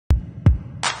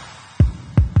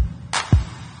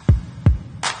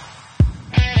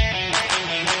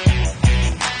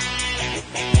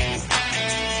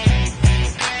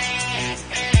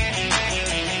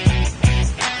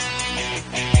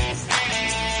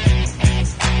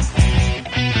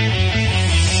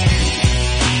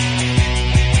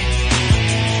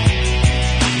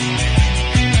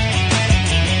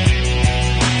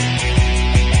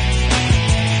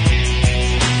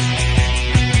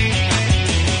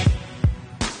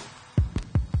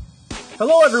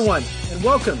Hello, everyone, and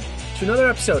welcome to another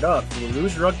episode of the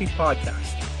Rouge Rugby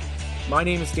podcast. My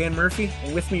name is Dan Murphy,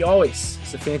 and with me always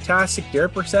is the fantastic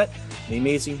Derek Brissett and the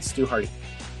amazing Stu Hardy.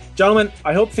 Gentlemen,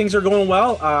 I hope things are going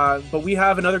well, but we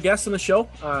have another guest on the show,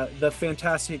 the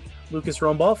fantastic Lucas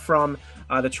Rumball from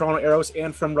the Toronto Arrows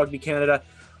and from Rugby Canada.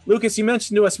 Lucas, you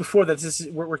mentioned to us before that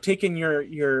we're taking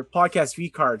your podcast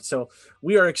V card, so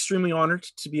we are extremely honored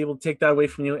to be able to take that away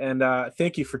from you, and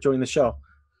thank you for joining the show.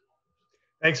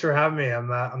 Thanks for having me.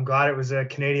 I'm glad it was a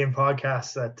Canadian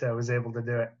podcast that was able to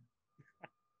do it.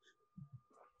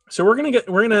 So we're gonna get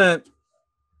right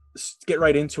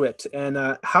into it. And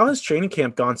how has training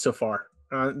camp gone so far?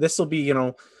 This will be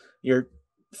your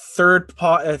third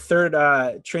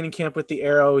training camp with the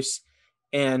Arrows,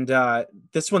 and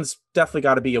this one's definitely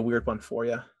got to be a weird one for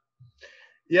you.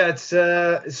 Yeah, it's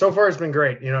so far it's been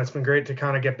great. It's been great to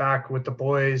kind of get back with the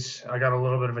boys. I got a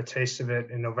little bit of a taste of it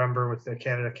in November with the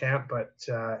Canada camp, but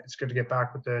it's good to get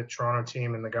back with the Toronto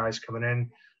team and the guys coming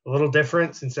in. A little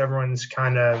different since everyone's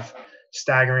kind of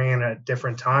staggering in at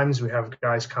different times. We have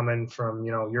guys coming from,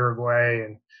 Uruguay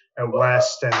and out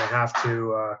west, and they have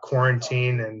to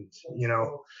quarantine, and,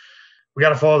 we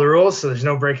got to follow the rules, so there's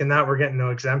no breaking that. We're getting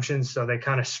no exemptions, so they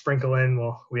kind of sprinkle in.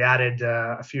 Well, we added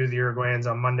a few of the Uruguayans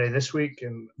on Monday this week,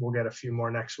 and we'll get a few more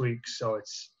next week. So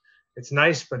it's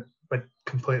nice, but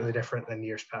completely different than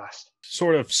years past.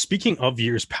 Sort of speaking of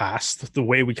years past, the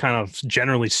way we kind of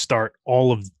generally start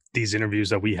all of these interviews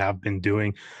that we have been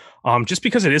doing, just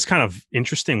because it is kind of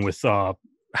interesting with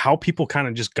how people kind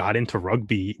of just got into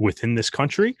rugby within this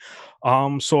country.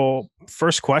 So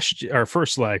first question, or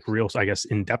first real, I guess,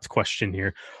 in-depth question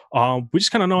here. We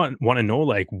just kind of want to know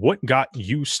what got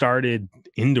you started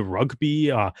into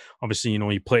rugby. Obviously,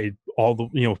 you played all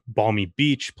the, Balmy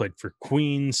Beach, played for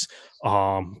Queens,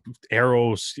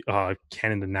 Arrows,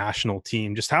 Canada national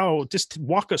team. Just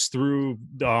walk us through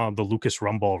the Lucas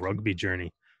Rumball rugby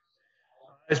journey.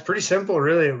 It's pretty simple,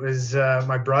 really. It was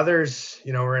my brothers,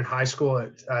 were in high school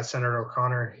at Senator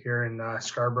O'Connor here in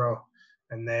Scarborough,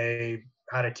 and they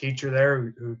had a teacher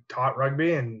there who taught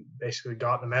rugby and basically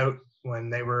got them out when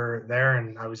they were there.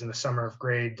 And I was in the summer of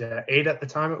grade 8 at the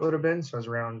time, it would have been. So I was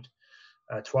around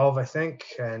 12, I think.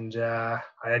 And I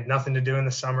had nothing to do in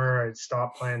the summer. I'd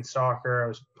stopped playing soccer. I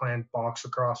was playing box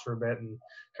lacrosse for a bit and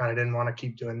kind of didn't want to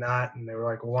keep doing that. And they were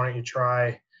like, well, why don't you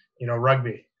try,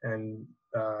 rugby? And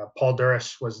Paul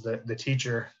Duras was the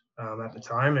teacher at the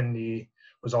time, and he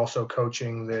was also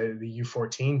coaching the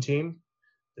U14 team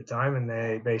at the time. And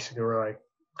they basically were like,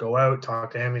 go out,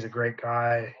 talk to him. He's a great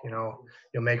guy. You'll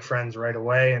make friends right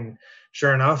away. And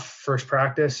sure enough, first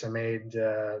practice, I made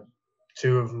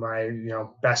two of my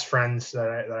best friends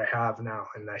that I have now,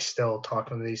 and I still talk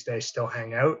to them these days, still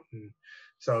hang out. And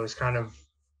so it was kind of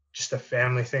just a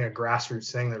family thing, a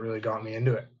grassroots thing that really got me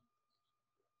into it.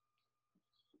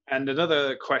 And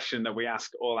another question that we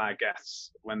ask all our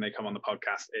guests when they come on the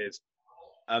podcast is,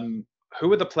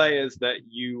 who are the players that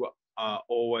you are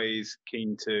always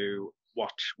keen to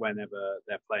watch whenever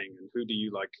they're playing, and who do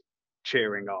you like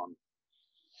cheering on?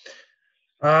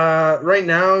 Right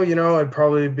now, I'd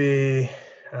probably be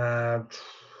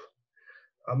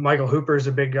Michael Hooper is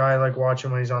a big guy. I like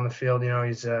watching when he's on the field.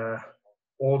 He's a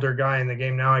older guy in the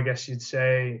game now, I guess you'd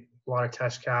say. A lot of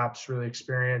test caps, really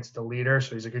experienced, a leader.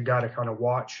 So he's a good guy to kind of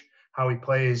watch how he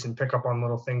plays and pick up on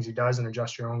little things he does and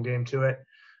adjust your own game to it.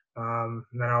 And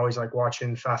then I always like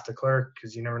watching Faf de Klerk,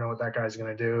 because you never know what that guy's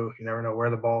going to do. You never know where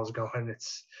the ball is going.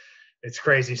 It's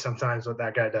crazy sometimes what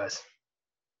that guy does.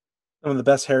 Some of the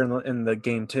best hair in the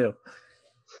game too.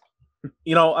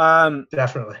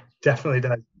 Definitely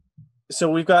does.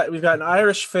 So we've got an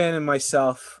Irish fan and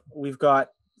myself. We've got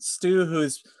Stu,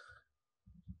 who's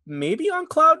maybe on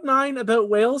cloud 9 about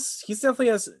Wales. He definitely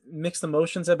has mixed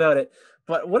emotions about it.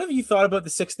 But what have you thought about the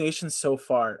Six Nations so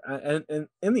far? And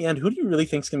in the end, who do you really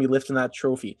think is going to be lifting that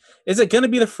trophy? Is it going to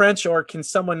be the French, or can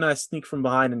someone sneak from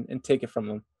behind and take it from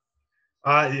them?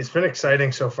 It's been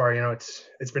exciting so far.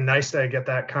 It's been nice to get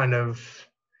that kind of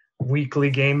weekly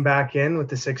game back in with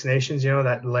the Six Nations,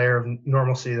 that layer of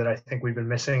normalcy that I think we've been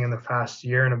missing in the past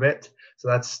year and a bit. So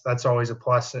that's always a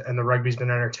plus. And the rugby's been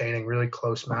entertaining, really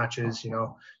close matches,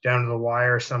 down to the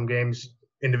wire. Some games,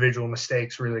 individual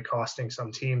mistakes really costing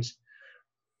some teams.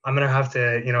 I'm going to have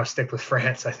to, stick with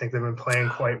France. I think they've been playing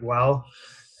quite well,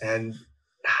 and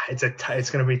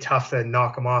it's going to be tough to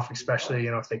knock them off, especially,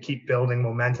 if they keep building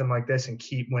momentum like this and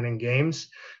keep winning games.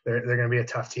 They're going to be a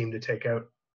tough team to take out.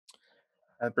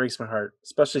 That breaks my heart,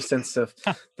 especially since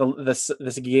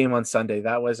this game on Sunday.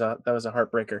 That was a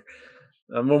heartbreaker.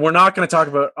 We're not going to talk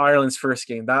about Ireland's first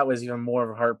game. That was even more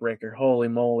of a heartbreaker. Holy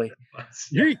moly!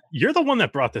 You're the one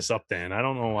that brought this up, Dan. I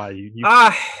don't know why you.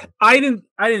 I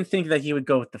didn't think that he would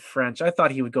go with the French. I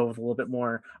thought he would go with a little bit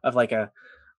more of like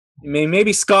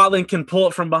maybe Scotland can pull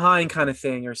it from behind kind of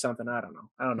thing or something. I don't know.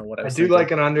 I don't know what I was thinking.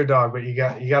 Like an underdog, but you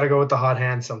got to go with the hot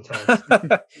hand sometimes.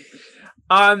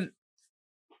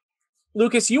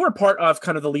 Lucas, you were part of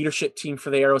kind of the leadership team for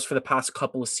the Arrows for the past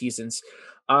couple of seasons.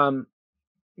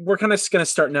 We're kind of just going to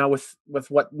start now with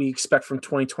what we expect from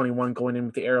 2021 going in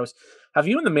with the Arrows. Have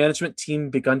you and the management team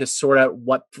begun to sort out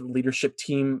what the leadership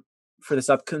team for this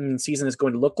upcoming season is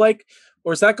going to look like?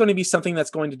 Or is that going to be something that's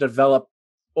going to develop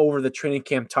over the training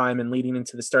camp time and leading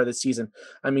into the start of the season?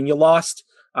 I mean, you lost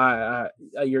your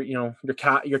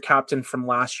captain from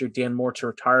last year, Dan Moore, to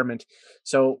retirement.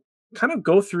 So kind of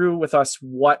go through with us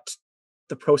what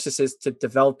the process is to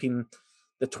developing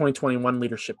the 2021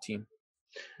 leadership team.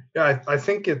 Yeah, I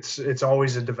think it's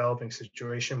always a developing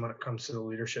situation when it comes to the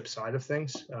leadership side of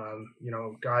things.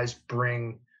 Guys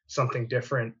bring something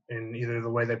different in either the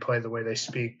way they play, the way they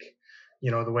speak,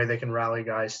 the way they can rally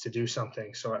guys to do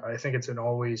something. So I think it's an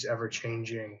always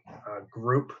ever-changing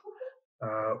group.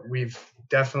 We've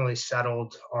definitely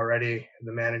settled already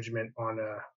the management on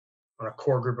a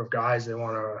core group of guys. They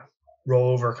want to roll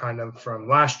over kind of from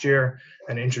last year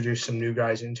and introduce some new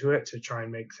guys into it to try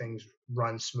and make things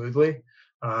run smoothly.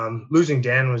 Losing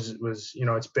Dan was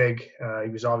it's big. He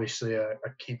was obviously a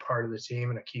key part of the team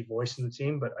and a key voice in the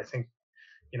team, but I think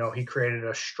he created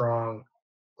a strong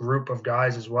group of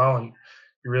guys as well, and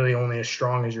you're really only as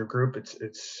strong as your group.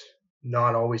 It's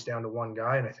not always down to one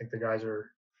guy, and I think the guys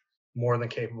are more than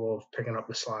capable of picking up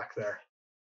the slack there.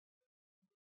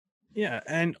 Yeah,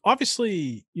 and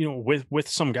obviously, with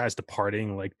some guys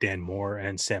departing like Dan Moore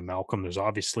and Sam Malcolm, there's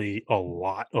obviously a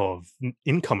lot of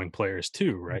incoming players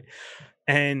too, right?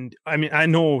 And I mean, I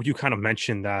know you kind of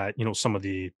mentioned that, some of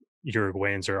the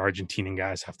Uruguayans or Argentinian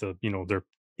guys have to, they're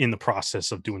in the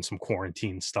process of doing some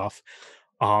quarantine stuff.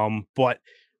 But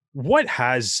what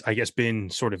has, I guess, been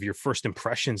sort of your first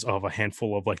impressions of a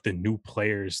handful of like the new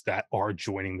players that are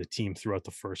joining the team throughout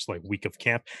the first like week of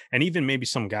camp, and even maybe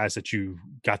some guys that you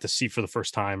got to see for the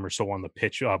first time or so on the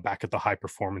pitch back at the high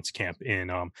performance camp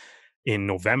in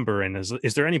November? And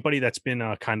is there anybody that's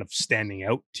been kind of standing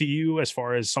out to you as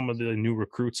far as some of the new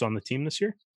recruits on the team this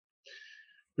year?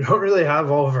 We don't really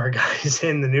have all of our guys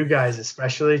in, the new guys,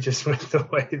 especially just with the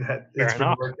way that it's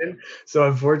been working. So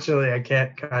unfortunately, I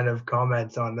can't kind of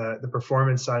comment on the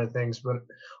performance side of things, but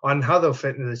on how they'll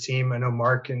fit into the team. I know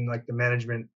Mark and like the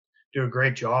management do a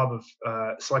great job of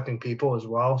selecting people as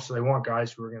well. So they want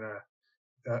guys who are going to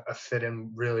fit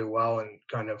in really well and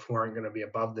kind of who aren't going to be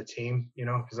above the team,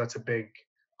 because that's a big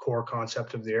core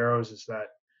concept of the Arrows, is that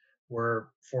we're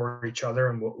for each other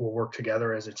and we'll work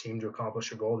together as a team to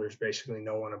accomplish a goal. There's basically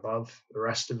no one above the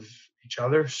rest of each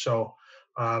other. So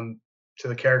to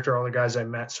the character, all the guys I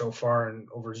met so far and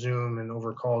over Zoom and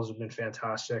over calls have been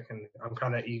fantastic. And I'm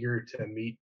kind of eager to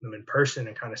meet them in person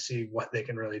and kind of see what they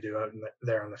can really do out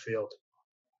there on the field.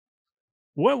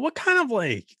 What kind of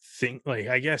like thing, like,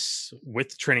 I guess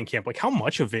with training camp, like how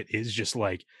much of it is just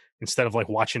like, instead of like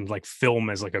watching like film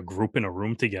as like a group in a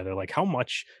room together, like how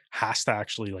much has to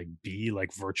actually like be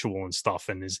like virtual and stuff?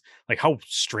 And is like, how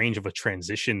strange of a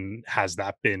transition has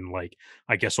that been, like,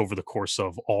 I guess over the course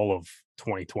of all of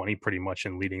 2020 pretty much,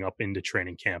 and leading up into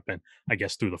training camp and I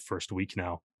guess through the first week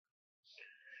now?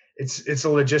 It's a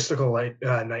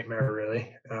logistical nightmare,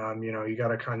 really. You got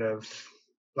to kind of,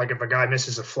 like, if a guy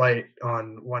misses a flight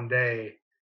on one day,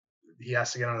 he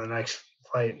has to get on the next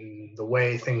flight. And the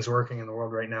way things working in the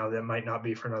world right now, that might not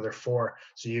be for another 4.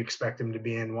 So you expect him to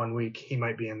be in 1 week, he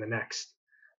might be in the next.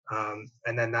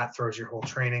 And then that throws your whole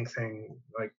training thing,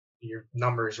 like your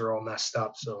numbers are all messed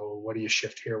up. So what do you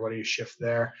shift here? What do you shift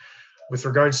there? With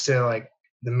regards to like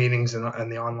the meetings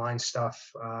and the online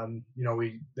stuff,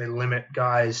 they limit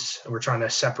guys. We're trying to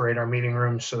separate our meeting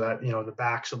rooms so that, the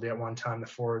backs will be at one time, the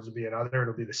forwards will be at other.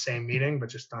 It'll be the same meeting, but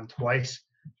just done twice.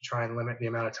 Try and limit the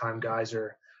amount of time guys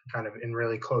are kind of in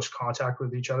really close contact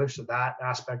with each other. So that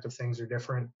aspect of things are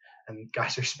different, and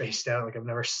guys are spaced out. Like, I've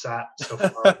never sat so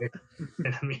far away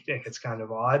in a meeting. It's kind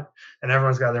of odd, and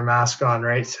everyone's got their mask on,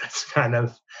 right? So it's kind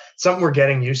of something we're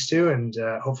getting used to, and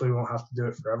hopefully we won't have to do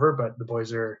it forever, but the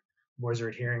boys are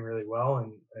adhering really well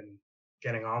and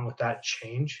getting on with that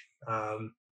change.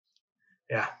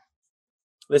 Yeah.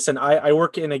 Listen, I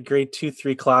work in a grade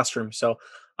 2-3 classroom, so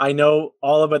I know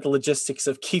all about the logistics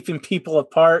of keeping people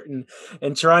apart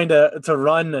and trying to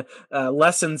run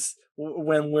lessons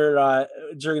when we're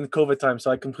during the COVID time.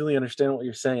 So I completely understand what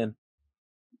you're saying.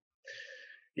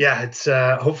 Yeah, it's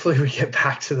hopefully we get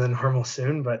back to the normal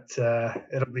soon, but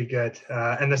it'll be good.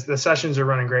 And the sessions are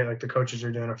running great. Like the coaches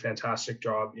are doing a fantastic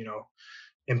job,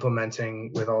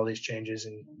 implementing with all these changes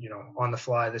and, on the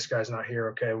fly, this guy's not here.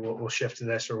 Okay, we'll shift to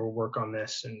this or we'll work on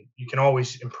this. And you can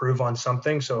always improve on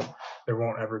something. So there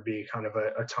won't ever be kind of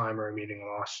a time or a meeting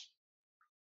lost.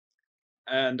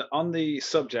 And on the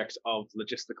subject of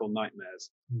logistical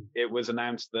nightmares, it was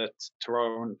announced that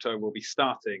Toronto will be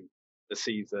starting the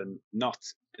season not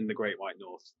in the Great White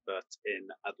North, but in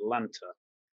Atlanta.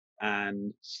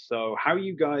 And so, how are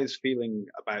you guys feeling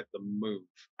about the move?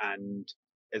 And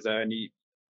is there any,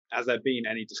 has there been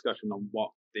any discussion on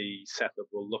what the setup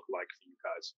will look like for you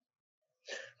guys?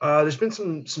 There's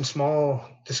been some small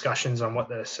discussions on what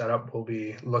the setup will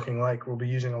be looking like. We'll be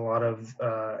using a lot of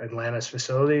Atlanta's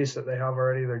facilities that they have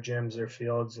already, their gyms, their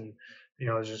fields, and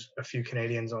there's just a few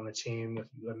Canadians on the team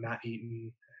with Matt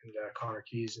Eaton and Connor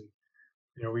Keys, and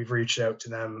we've reached out to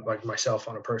them, like myself,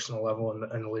 on a personal level,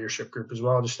 and the leadership group as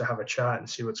well, just to have a chat and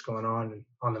see what's going on. And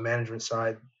on the management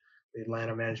side, the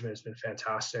Atlanta management has been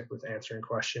fantastic with answering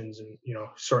questions and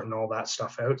sorting all that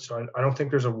stuff out. So I don't think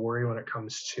there's a worry when it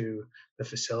comes to the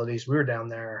facilities. We were down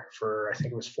there for, I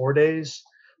think it was 4 days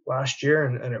last year,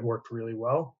 and it worked really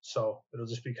well. So it'll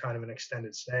just be kind of an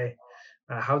extended stay.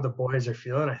 How the boys are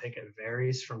feeling, I think it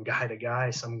varies from guy to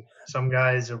guy. Some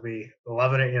guys will be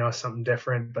loving it, something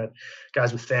different. But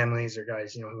guys with families or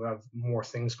guys, who have more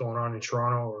things going on in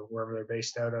Toronto or wherever they're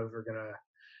based out of are gonna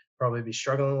probably be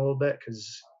struggling a little bit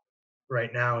because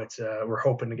right now it's we're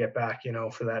hoping to get back,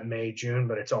 for that May, June,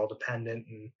 but it's all dependent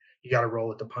and you got to roll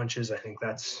with the punches. I think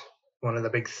that's one of the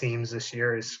big themes this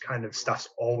year is kind of stuff's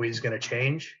always going to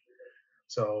change.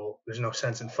 So there's no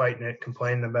sense in fighting it,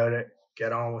 complaining about it,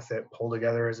 get on with it, pull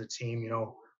together as a team,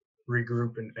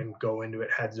 regroup and go into it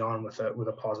heads on with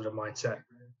a positive mindset.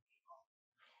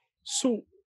 So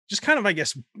just kind of, I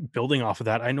guess, building off of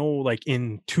that, I know like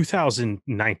in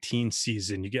 2019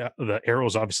 season, you get the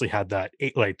Arrows obviously had that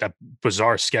that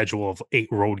bizarre schedule of 8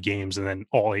 road games and then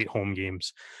all 8 home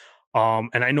games.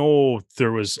 And I know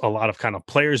there was a lot of kind of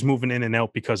players moving in and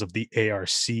out because of the ARC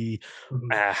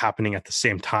Mhm. happening at the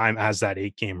same time as that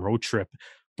 8 game road trip.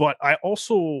 But I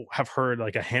also have heard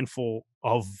like a handful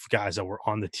of guys that were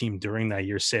on the team during that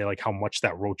year say like how much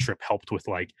that road trip helped with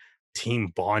like team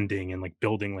bonding and like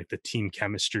building like the team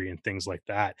chemistry and things like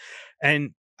that.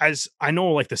 And as I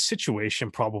know, like the situation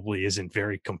probably isn't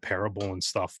very comparable and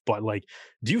stuff, but like,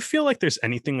 do you feel like there's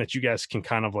anything that you guys can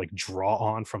kind of like draw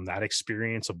on from that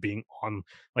experience of being on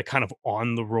like kind of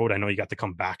on the road? I know you got to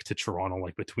come back to Toronto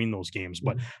like between those games,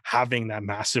 but Mhm. having that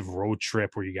massive road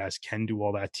trip where you guys can do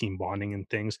all that team bonding and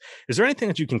things, is there anything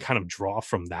that you can kind of draw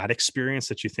from that experience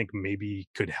that you think maybe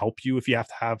could help you if you have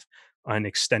to have an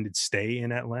extended stay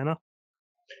in Atlanta?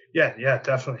 Yeah,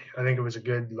 definitely. I think it was a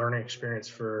good learning experience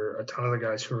for a ton of the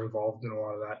guys who were involved in a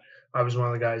lot of that. I was one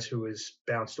of the guys who was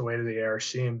bounced away to the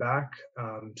ARC and back,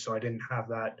 so I didn't have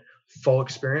that full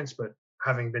experience. But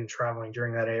having been traveling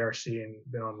during that ARC and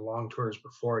been on long tours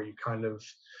before, you kind of,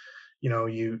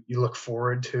 you look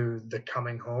forward to the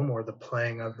coming home or the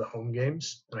playing of the home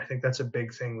games, and I think that's a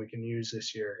big thing we can use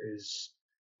this year. Is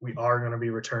we are going to be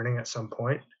returning at some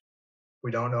point.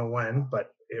 We don't know when,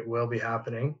 but it will be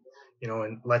happening,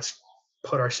 and let's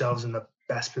put ourselves in the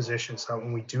best position so that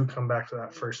when we do come back to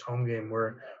that first home game,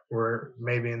 we're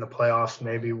maybe in the playoffs,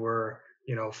 maybe we're,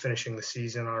 finishing the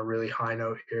season on a really high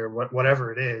note here,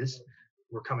 whatever it is,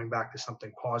 we're coming back to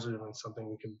something positive and something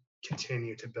we can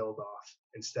continue to build off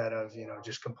instead of,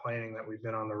 just complaining that we've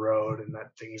been on the road and that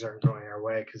things aren't going our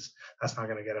way because that's not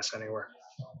going to get us anywhere.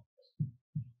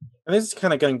 And this is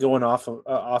kind of going off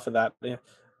of that. Yeah.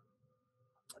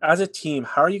 As a team,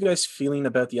 how are you guys feeling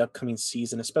about the upcoming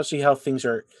season, especially how things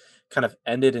are kind of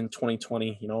ended in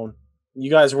 2020?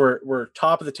 You guys were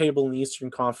top of the table in the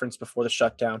Eastern Conference before the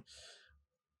shutdown.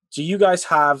 Do you guys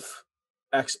have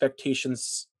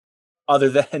expectations other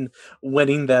than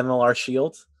winning the MLR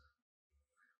Shield?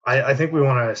 I think we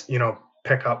want to,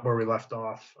 pick up where we left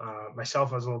off.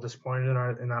 Myself, I was a little disappointed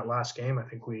in that last game. I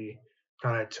think we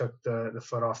kind of took the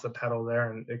foot off the pedal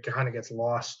there, and it kind of gets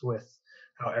lost with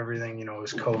how everything,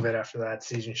 was COVID after that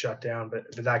season shut down.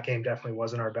 But that game definitely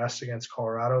wasn't our best against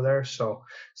Colorado there, so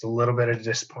it's a little bit of a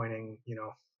disappointing,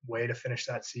 way to finish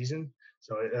that season.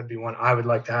 So that'd be one I would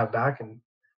like to have back, and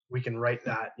we can write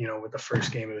that, with the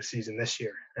first game of the season this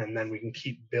year, and then we can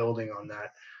keep building on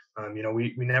that.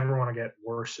 We never want to get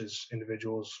worse as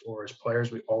individuals or as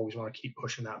players. We always want to keep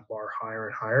pushing that bar higher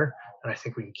and higher. And I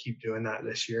think we can keep doing that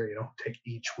this year, take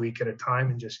each week at a time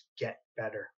and just get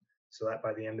better so that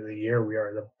by the end of the year, we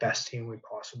are the best team we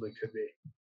possibly could be.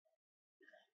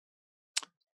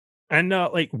 And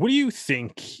like, what do you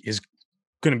think is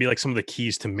going to be like some of the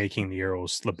keys to making the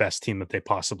Arrows the best team that they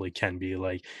possibly can be?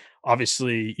 Like,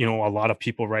 obviously, you know, a lot of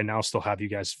people right now still have you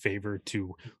guys favored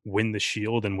to win the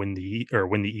Shield and win the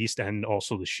East and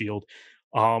also the Shield.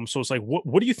 So it's like,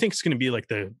 what do you think is going to be like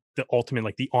the ultimate,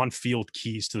 like the on field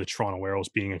keys to the Toronto Arrows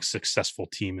being a successful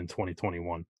team in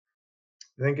 2021?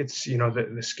 I think it's, you know,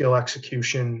 the skill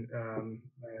execution,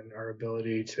 and our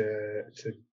ability to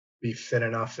be fit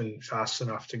enough and fast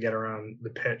enough to get around the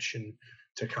pitch and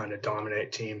to kind of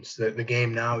dominate teams. The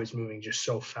game now is moving just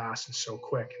so fast and so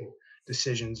quick, and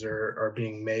decisions are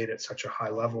being made at such a high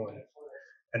level. And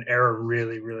an error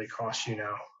really costs you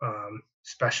now,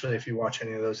 especially if you watch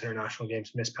any of those international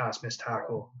games. Miss pass, miss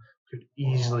tackle could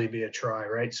easily be a try,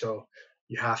 right? So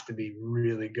you have to be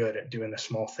really good at doing the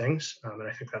small things, and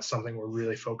I think that's something we're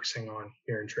really focusing on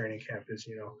here in training camp. Is,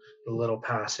 you know, the little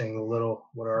passing, the little,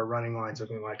 what are our running lines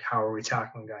looking like, how are we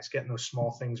tackling guys, getting those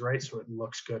small things right so it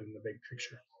looks good in the big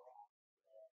picture.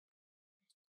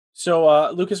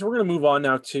 So, Lucas, we're going to move on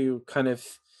now to kind of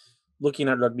looking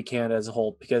at Rugby Canada as a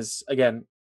whole, because again,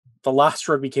 the last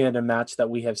Rugby Canada match that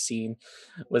we have seen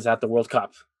was at the World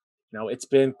Cup. You know, it's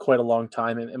been quite a long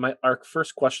time. And our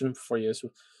first question for you is,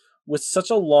 with such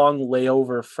a long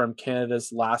layover from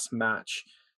Canada's last match,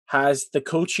 has the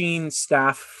coaching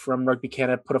staff from Rugby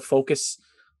Canada put a focus,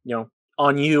 you know,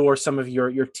 on you or some of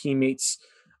your teammates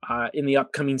in the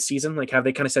upcoming season? Like, have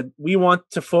they kind of said, we want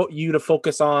to you to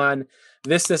focus on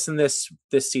this, and this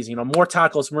season? You know, more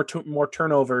tackles, more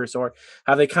turnovers, or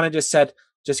have they kind of just said,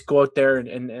 just go out there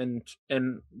and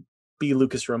be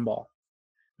Lucas Rumball?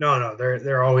 No,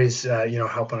 they're always, you know,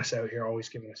 helping us out here, always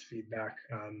giving us feedback.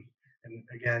 And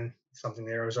again, something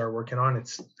the Arrows are working on.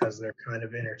 It's as they're kind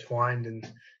of intertwined in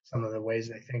some of the ways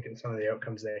they think and some of the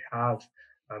outcomes they have.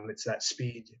 It's that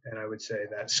speed, and I would say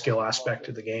that skill aspect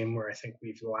of the game where I think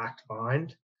we've lacked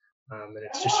behind. And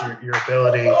it's just your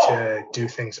ability to do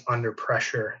things under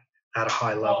pressure at a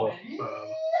high level,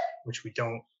 which we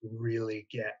don't really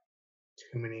get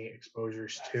too many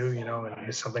exposures to, you know, and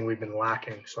it's something we've been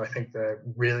lacking. So I think they're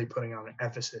really putting on an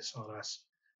emphasis on us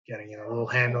getting, you know, a little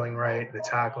handling right, the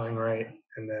tackling right,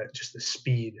 and just the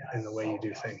speed and the way you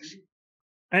do things.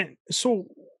 And so,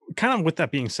 kind of with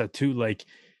that being said, too, like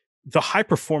the high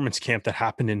performance camp that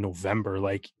happened in November,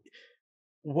 like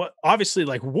what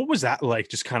was that like,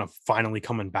 just kind of finally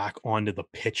coming back onto the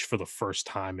pitch for the first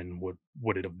time, and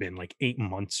would it have been like 8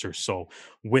 months or so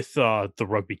with the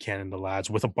Rugby Canada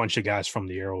lads, with a bunch of guys from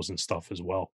the Arrows and stuff as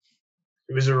well?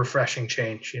 It was a refreshing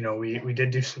change. You know, we did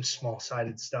do some small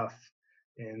sided stuff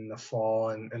in the fall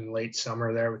and late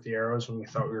summer there with the Arrows when we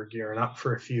thought we were gearing up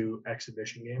for a few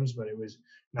exhibition games, but it was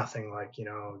nothing like, you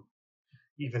know,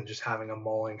 even just having a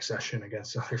mauling session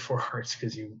against other forwards,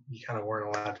 because you kind of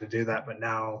weren't allowed to do that. But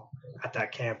now at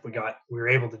that camp, we were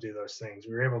able to do those things.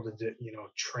 We were able to do, you know,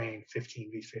 train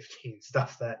 15v15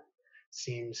 stuff that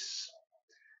seems,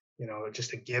 you know,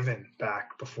 just a given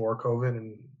back before COVID,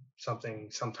 and something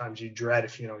sometimes you dread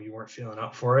if, you know, you weren't feeling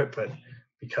up for it. But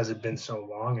because it'd been so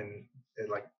long, and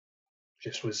it like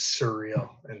just was surreal,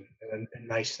 and a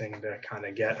nice thing to kind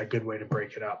of get, a good way to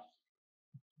break it up.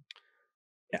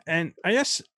 Yeah, and I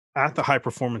guess at the high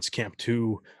performance camp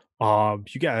too,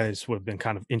 you guys would have been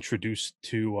kind of introduced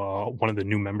to one of the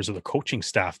new members of the coaching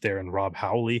staff there, and Rob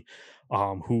Howley,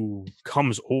 who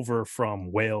comes over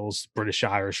from Wales, British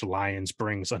Irish Lions,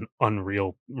 brings an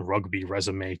unreal rugby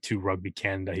resume to Rugby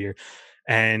Canada here,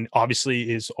 and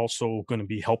obviously is also going to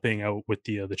be helping out with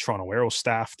the Toronto Arrows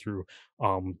staff through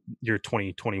your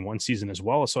 2021 season as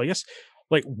well. So I guess,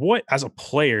 like, what, as a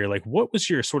player, like what was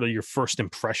your sort of your first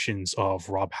impressions of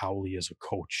Rob Howley as a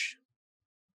coach?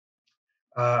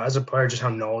 As a player, just how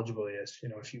knowledgeable he is. You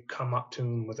know, if you come up to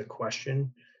him with a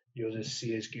question, you'll just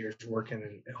see his gears working,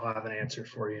 and he'll have an answer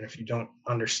for you. And if you don't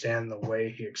understand the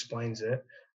way he explains it,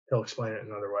 he'll explain it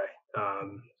another way.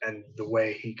 And the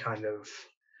way he kind of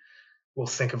will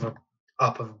think of a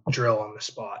drill on the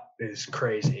spot is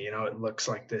crazy. You know, it looks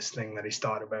like this thing that he's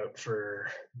thought about for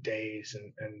days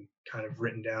and kind of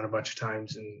written down a bunch of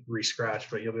times and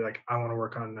re-scratched. But you'll be like, I want to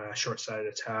work on a short-sided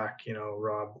attack. You know,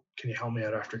 Rob, can you help me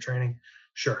out after training?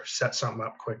 Sure. Set something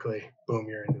up quickly. Boom,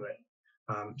 you're into it.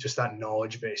 Just that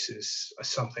knowledge base is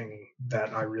something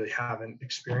that I really haven't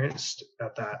experienced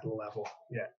at that level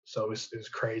yet. So it was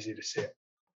crazy to see it.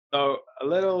 So a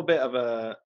little bit of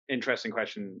a interesting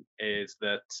question is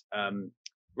that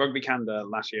Rugby Canada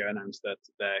last year announced that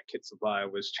their kit supplier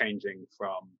was changing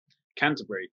from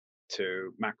Canterbury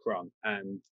to Macron,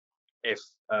 and if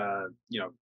you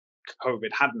know,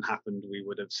 COVID hadn't happened, we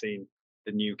would have seen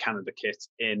the new Canada kit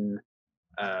in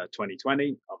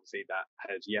 2020. Obviously, that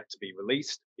has yet to be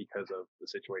released because of the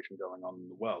situation going on in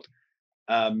the world.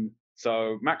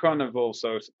 So Macron have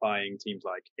also supplying teams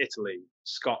like Italy,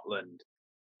 Scotland,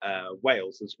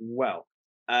 Wales as well.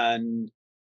 And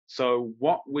so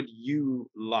what would you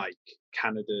like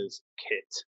Canada's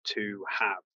kit to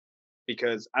have?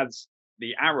 Because as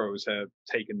the Arrows have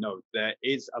taken note, there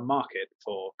is a market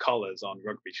for colours on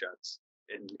rugby shirts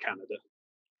in Canada.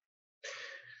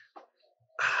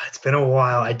 It's been a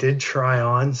while. I did try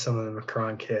on some of the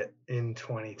Macron kit in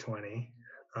 2020.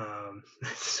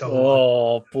 So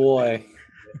Oh boy.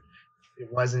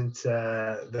 it wasn't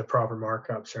the proper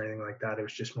markups or anything like that. It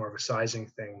was just more of a sizing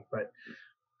thing. But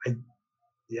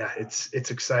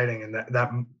it's exciting, and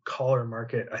that collar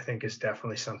market I think is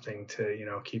definitely something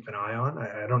to keep an eye on.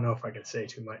 I don't know if I can say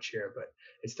too much here, but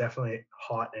it's definitely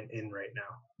hot and in right now.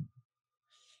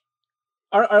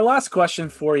 Our last question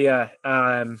for you,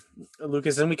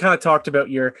 Lucas, and we kind of talked about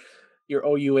your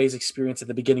OUA's experience at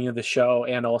the beginning of the show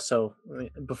and also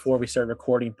before we started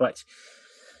recording, but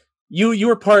you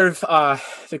were part of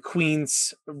the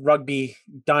Queen's rugby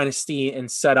dynasty and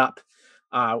setup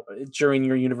during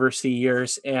your university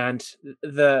years, and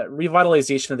the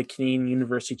revitalization of the Canadian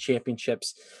University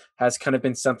Championships has kind of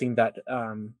been something that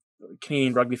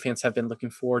Canadian rugby fans have been looking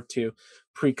forward to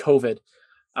pre-COVID.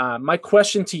 My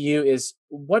question to you is,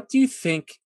 what do you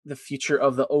think the future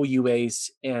of the OUAs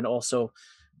and also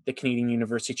the Canadian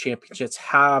University Championships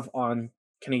have on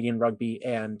Canadian rugby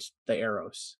and the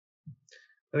Arrows?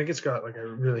 I think it's got like a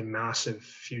really massive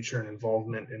future and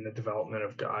involvement in the development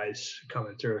of guys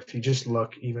coming through. If you just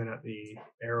look even at the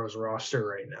Arrows roster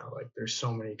right now, like there's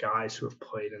so many guys who have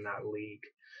played in that league,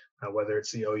 whether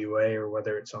it's the OUA or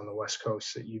whether it's on the West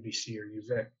Coast at UBC or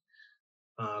UVic.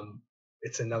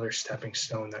 It's another stepping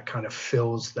stone that kind of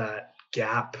fills that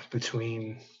gap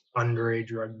between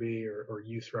underage rugby or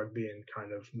youth rugby and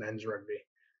kind of men's rugby.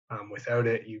 Without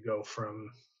it, you go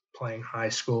from playing high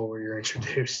school where you're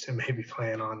introduced to maybe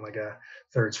playing on like a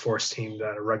thirds force team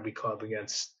at a rugby club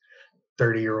against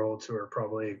 30-year-olds who are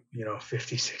probably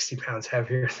 50, 60 pounds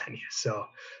heavier than you. So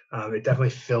it definitely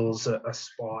fills a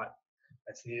spot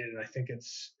that's needed, and I think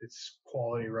it's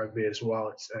quality rugby as well.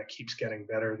 It keeps getting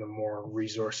better the more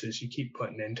resources you keep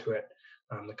putting into it.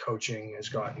 The coaching has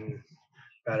gotten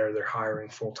better. They're hiring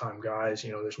full-time guys.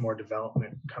 There's more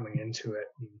development coming into it.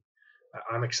 And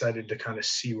I'm excited to kind of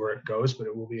see where it goes, but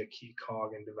it will be a key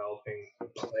cog in developing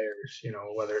players.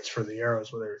 Whether it's for the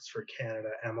Arrows, whether it's for Canada,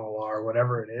 MLR,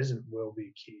 whatever it is, it will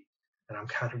be key. And I'm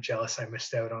kind of jealous I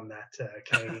missed out on that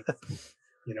Canadian.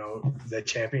 The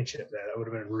championship. That would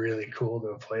have been really cool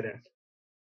to have played in.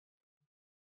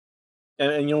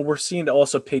 And we're seeing to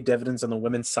also pay dividends on the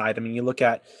women's side. I mean, you look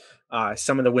at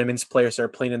some of the women's players that are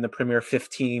playing in the Premier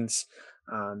 15s.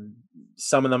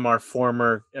 Some of them are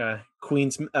former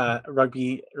Queens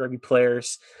rugby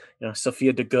players.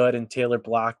 Sophia DeGood and Taylor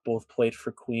Black both played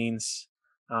for Queens.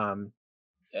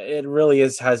 It really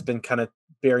has been kind of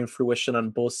bearing fruition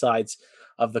on both sides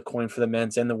of the coin for the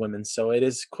men's and the women's. So it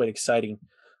is quite exciting.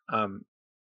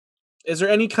 Is there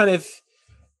any kind of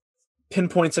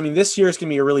pinpoints? I mean, this year is going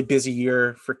to be a really busy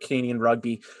year for Canadian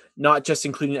rugby, not just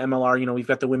including MLR. We've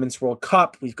got the Women's World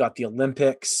Cup, we've got the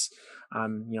Olympics.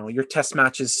 Your test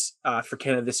matches for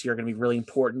Canada this year are going to be really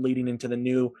important leading into the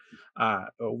new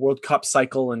World Cup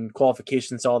cycle and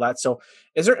qualifications, all that. So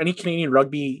is there any Canadian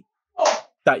rugby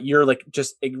that you're like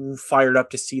just fired up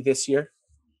to see this year?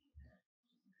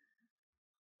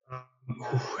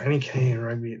 Any Canadian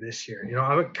rugby this year?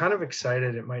 I'm kind of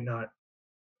excited. It might not,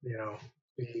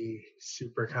 be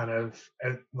super kind of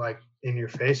like in your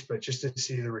face, but just to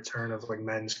see the return of like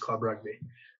men's club rugby.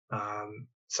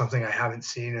 Something I haven't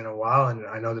seen in a while, and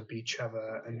I know the Beach have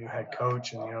a new head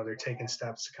coach, and they're taking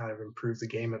steps to kind of improve the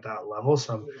game at that level.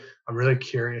 So I'm really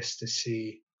curious to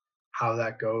see how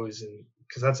that goes, and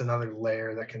because that's another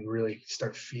layer that can really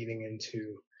start feeding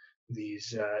into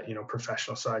these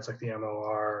professional sides like the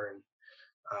MLR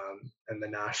and the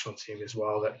national team as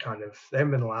well. That kind of they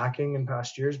haven't been lacking in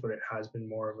past years, but it has been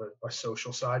more of a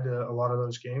social side to a lot of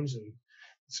those games, and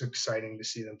it's exciting to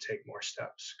see them take more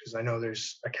steps, because I know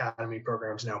there's academy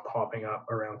programs now popping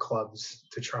up around clubs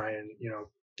to try and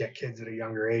get kids at a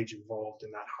younger age involved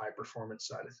in that high performance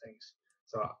side of things.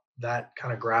 So that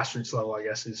kind of grassroots level, I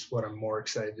guess, is what I'm more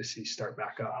excited to see start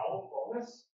back up.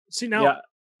 See, now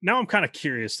I'm kind of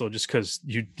curious though, just because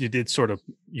you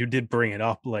did bring it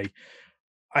up. Like,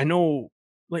 I know,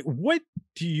 like, what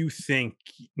do you think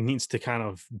needs to kind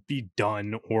of be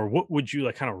done, or what would you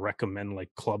like kind of recommend, like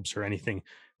clubs or anything,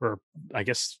 or I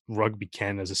guess Rugby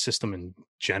Canada as a system in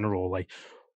general? Like,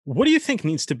 what do you think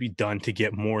needs to be done to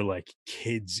get more like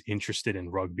kids interested in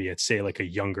rugby at, say, like a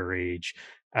younger age,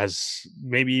 as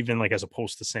maybe even like as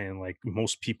opposed to saying like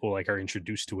most people like are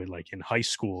introduced to it like in high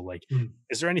school. Like,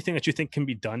 is there anything that you think can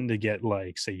be done to get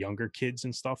like say younger kids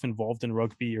and stuff involved in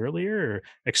rugby earlier or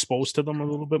exposed to them a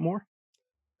little bit more?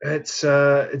 It's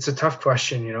a tough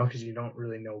question, because you don't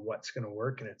really know what's going to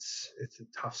work, and it's a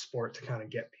tough sport to kind of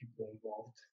get people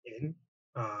involved in.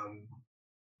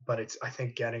 But I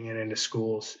think getting it into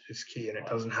schools is key, and it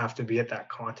doesn't have to be at that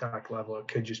contact level. It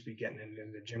could just be getting it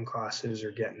into gym classes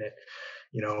or getting it,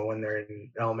 when they're in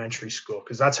elementary school,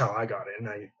 because that's how I got in.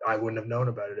 I wouldn't have known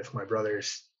about it if my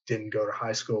brothers didn't go to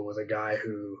high school with a guy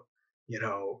who,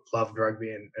 loved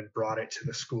rugby and brought it to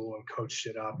the school and coached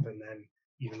it up, and then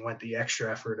even went the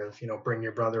extra effort of, bring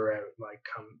your brother out, like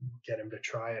come get him to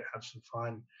try it, have some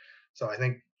fun. So I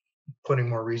think putting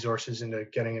more resources into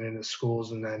getting it into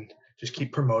schools, and then just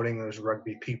keep promoting those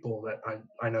rugby people that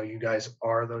I know you guys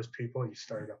are those people. You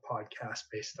started a podcast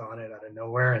based on it out of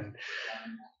nowhere. And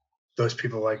those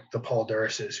people like the Paul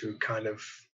Durises who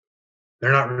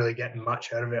they're not really getting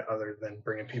much out of it other than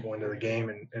bringing people into the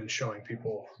game and showing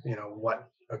people, what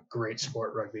a great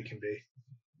sport rugby can be.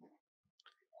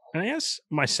 And I guess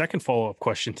my second follow-up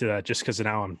question to that, just because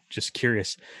now I'm just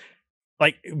curious,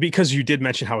 like, because you did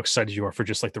mention how excited you are for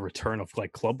just like the return of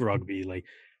like club rugby, like,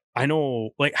 I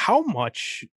know, like, how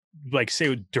much, like,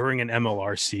 say during an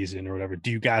MLR season or whatever, do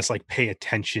you guys like pay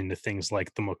attention to things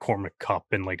like the McCormick Cup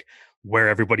and like where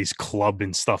everybody's club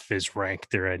and stuff is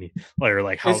ranked or any, or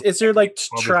like how is there like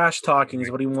trash talking is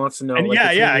what he wants to know? And like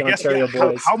I guess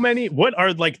how many, what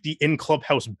are like the in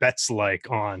clubhouse bets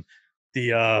like on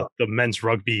the men's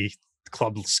rugby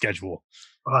club schedule?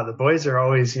 The boys are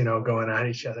always, going at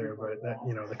each other about that,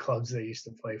 the clubs they used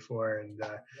to play for. And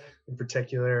in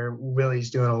particular, Will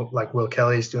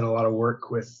Kelly's doing a lot of work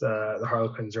with the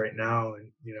Harlequins right now.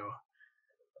 And,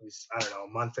 I don't know,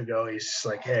 a month ago, he's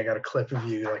like, hey, I got a clip of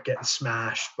you like getting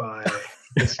smashed by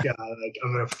this guy. Like,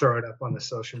 I'm going to throw it up on the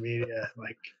social media.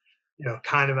 Like,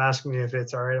 kind of asking me if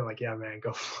it's all right. I'm like, yeah, man,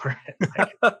 go for it.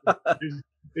 Like,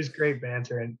 there's great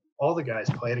banter. And all the guys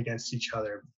played against each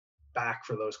other back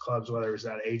for those clubs, whether it was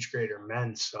that age grade or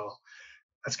men's. So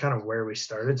that's kind of where we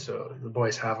started. So the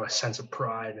boys have a sense of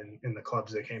pride in the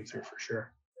clubs they came through for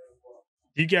sure.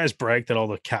 Do you guys brag that all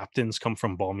the captains come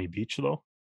from Balmy Beach though?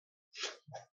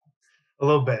 A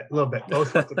little bit,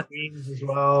 both with the Queens as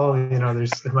well.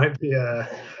 There might be a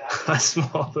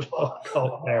small little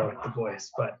cult there with the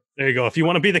boys, but there you go. If you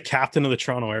want to be the captain of the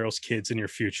Toronto Arrows kids in your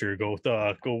future, go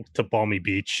to Balmy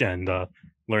Beach and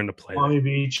learn to play. Balmy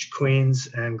Beach, Queens,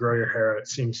 and grow your hair out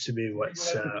seems to be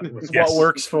what's what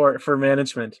works for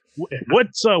management.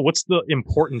 What's the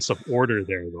importance of order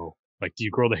there though? Like, do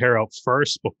you grow the hair out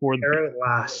first before hair out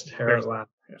last? Hair out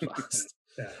last.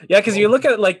 Yeah, because you look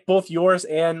at like both yours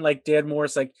and like Dan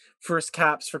Moore's like first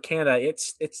caps for Canada,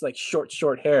 it's like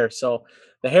short hair. So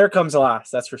the hair comes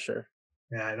last, that's for sure.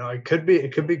 Yeah, I know it could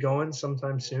be going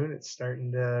sometime soon. It's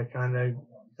starting to kind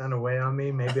of weigh on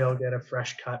me. Maybe I'll get a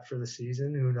fresh cut for the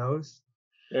season. Who knows?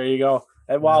 There you go.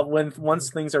 And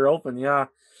once things are open, yeah.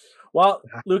 Well,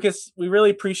 Lucas, we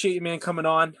really appreciate you, man, coming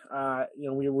on.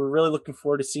 We were really looking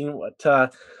forward to seeing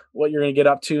what you're going to get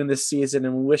up to in this season,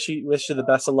 and we wish you the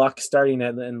best of luck starting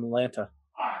in Atlanta.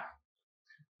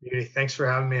 Beauty. Thanks for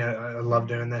having me. I love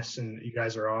doing this, and you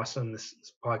guys are awesome. This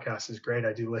podcast is great.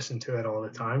 I do listen to it all the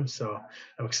time, so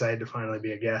I'm excited to finally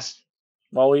be a guest.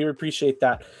 Well, we appreciate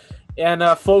that. And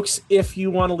folks, if you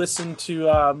want to listen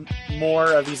to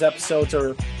more of these episodes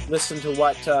or listen to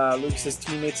what Lucas's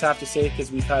teammates have to say, because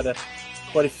we've had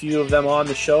quite a few of them on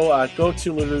the show, go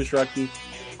to Rouge Rugby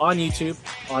on YouTube,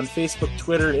 on Facebook,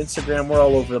 Twitter, Instagram. We're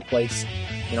all over the place.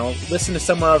 Listen to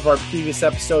some of our previous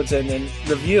episodes and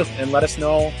review and let us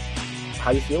know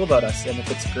how you feel about us. And if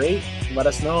it's great, let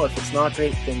us know. If it's not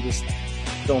great, then just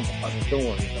don't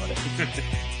worry about it.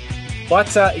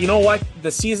 But you know what?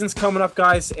 The season's coming up,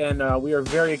 guys, and we are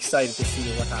very excited to see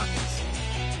what happens.